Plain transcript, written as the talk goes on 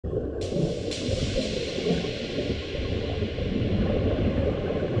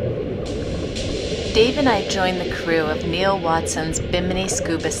Dave and I joined the crew of Neal Watson's Bimini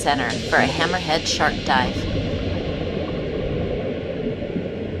Scuba Center for a hammerhead shark dive.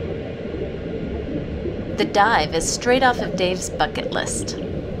 The dive is straight off of Dave's bucket list.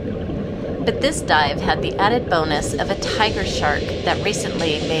 But this dive had the added bonus of a tiger shark that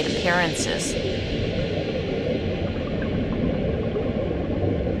recently made appearances.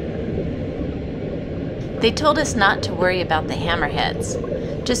 They told us not to worry about the hammerheads.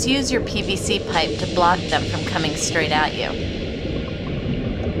 Just use your PVC pipe to block them from coming straight at you.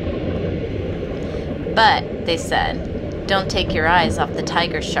 But, they said, don't take your eyes off the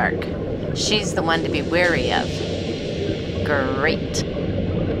tiger shark. She's the one to be wary of. Great.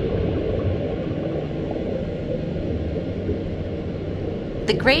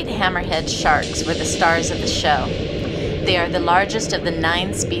 The great hammerhead sharks were the stars of the show. They are the largest of the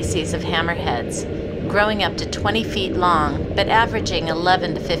 9 species of hammerheads, growing up to 20 feet long, but averaging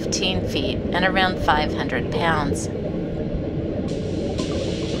 11 to 15 feet and around 500 pounds.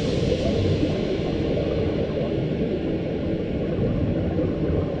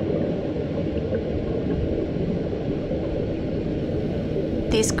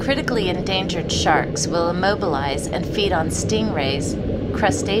 These critically endangered sharks will immobilize and feed on stingrays,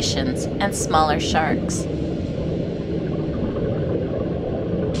 crustaceans, and smaller sharks.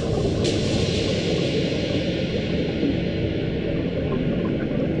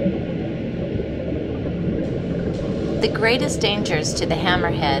 The greatest dangers to the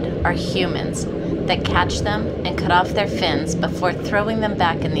hammerhead are humans that catch them and cut off their fins before throwing them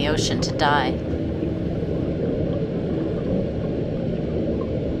back in the ocean to die.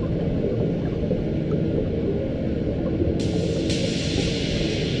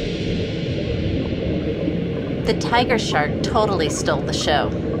 The tiger shark totally stole the show.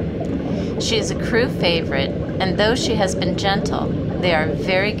 She is a crew favorite, and though she has been gentle, they are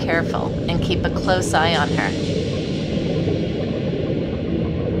very careful and keep a close eye on her.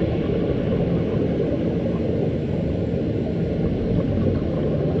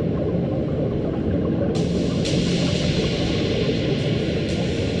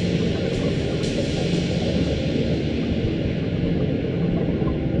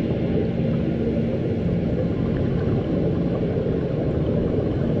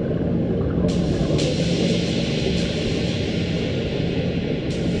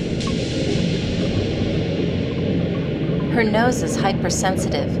 Her nose is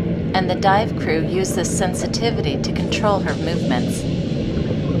hypersensitive, and the dive crew use this sensitivity to control her movements.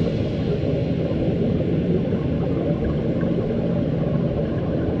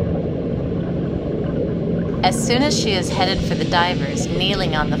 As soon as she is headed for the divers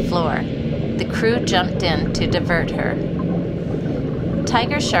kneeling on the floor, the crew jumped in to divert her.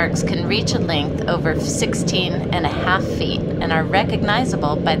 Tiger sharks can reach a length over 16.5 feet and are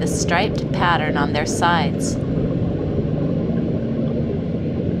recognizable by the striped pattern on their sides.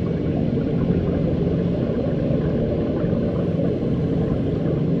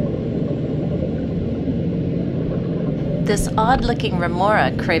 This odd-looking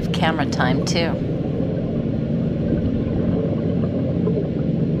remora craved camera time, too.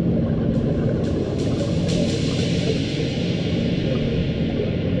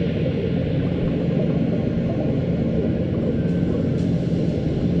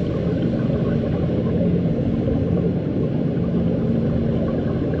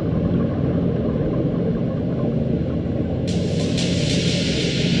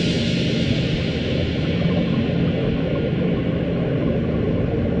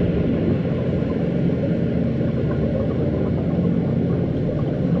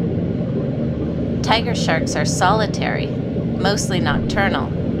 Tiger sharks are solitary, mostly nocturnal,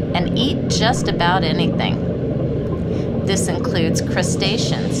 and eat just about anything. This includes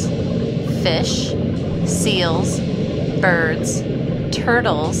crustaceans, fish, seals, birds,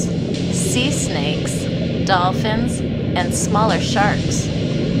 turtles, sea snakes, dolphins, and smaller sharks.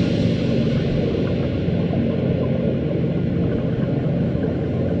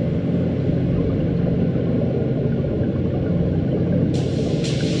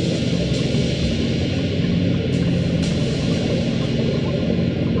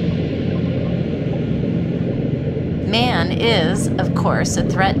 Man is, of course, a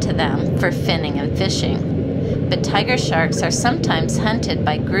threat to them for finning and fishing, but tiger sharks are sometimes hunted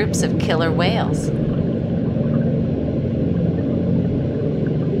by groups of killer whales.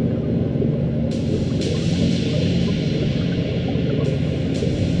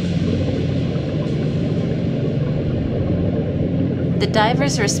 The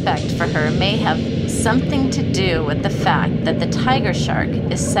diver's respect for her may have something to do with the fact that the tiger shark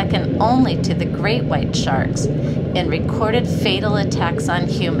is second only to the great white sharks in recorded fatal attacks on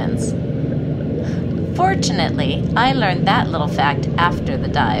humans. Fortunately, I learned that little fact after the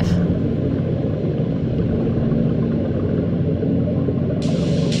dive.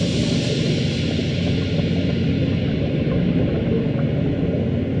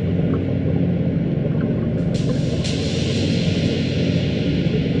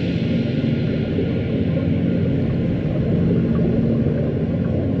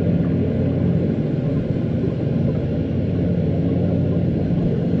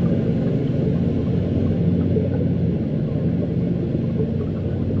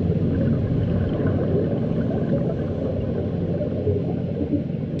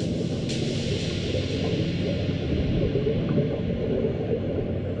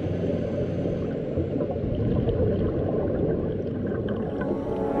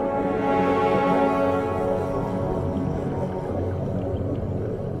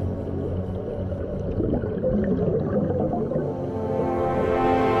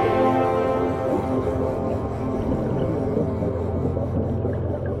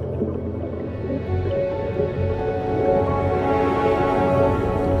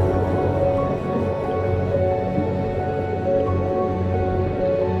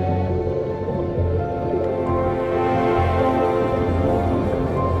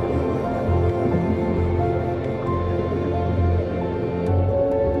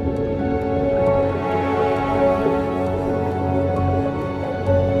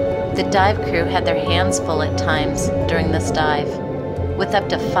 The dive crew had their hands full at times during this dive, with up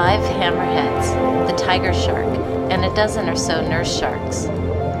to 5 hammerheads, the tiger shark, and a dozen or so nurse sharks.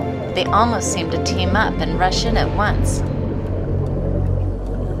 They almost seemed to team up and rush in at once.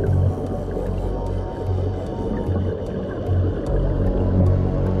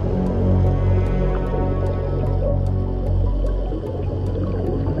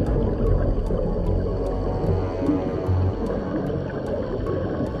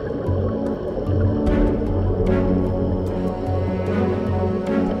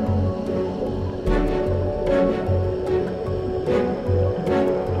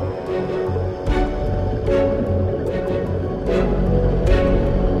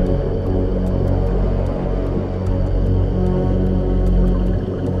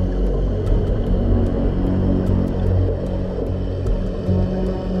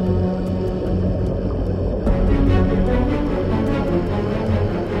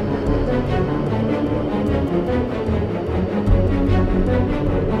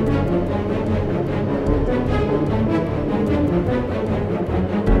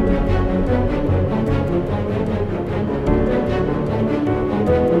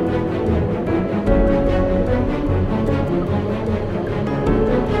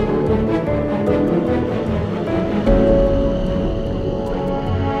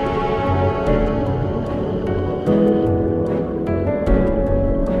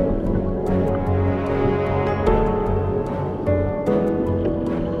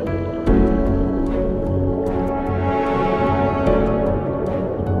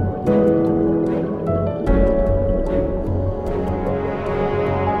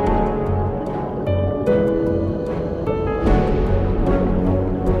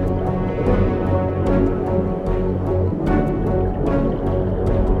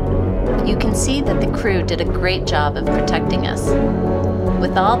 See that the crew did a great job of protecting us.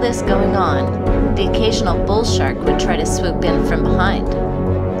 With all this going on, the occasional bull shark would try to swoop in from behind.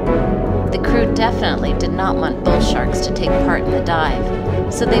 The crew definitely did not want bull sharks to take part in the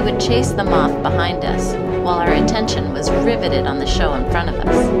dive, so they would chase them off behind us, while our attention was riveted on the show in front of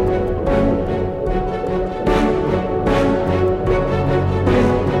us.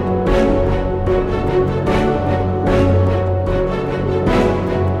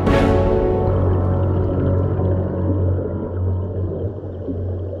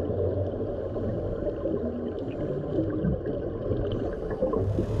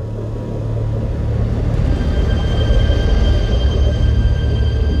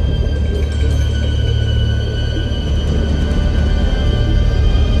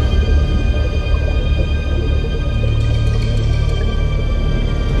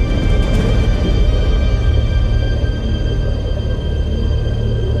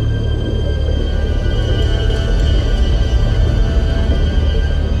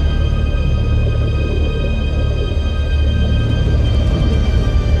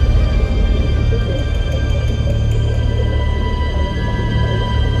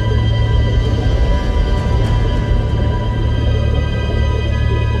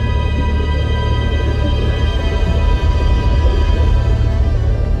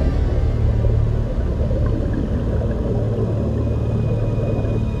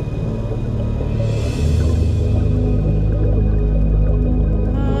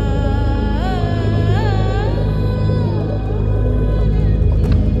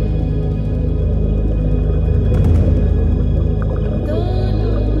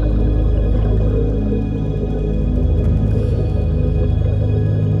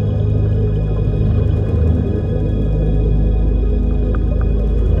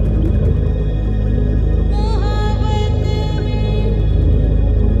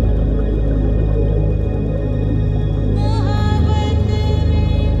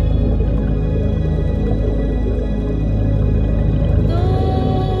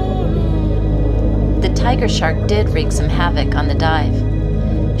 tiger shark did wreak some havoc on the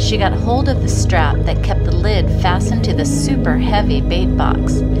dive. She got hold of the strap that kept the lid fastened to the super heavy bait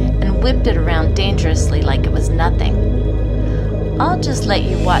box and whipped it around dangerously like it was nothing. I'll just let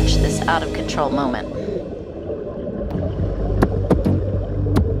you watch this out of control moment.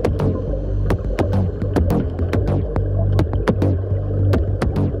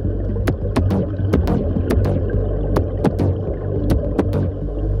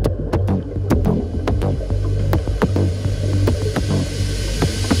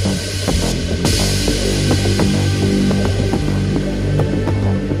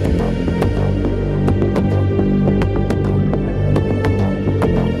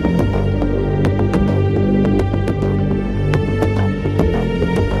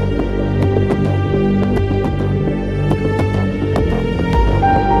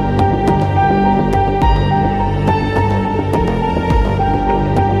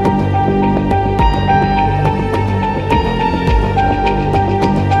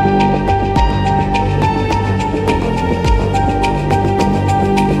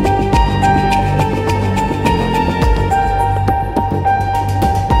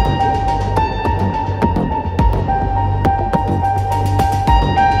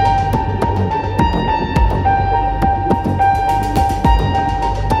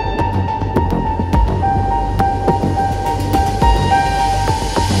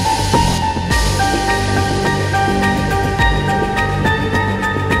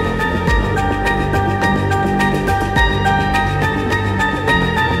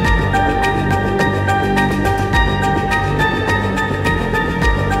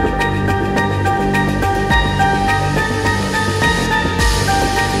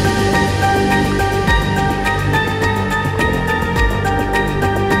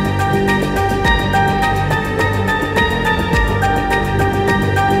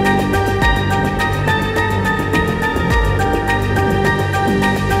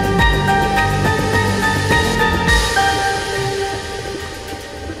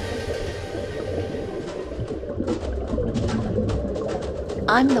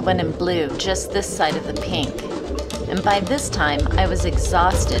 I'm the one in blue, just this side of the pink. And by this time, I was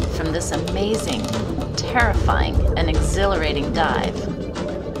exhausted from this amazing, terrifying, and exhilarating dive.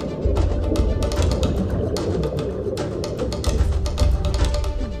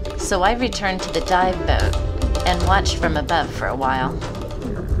 So I returned to the dive boat and watched from above for a while.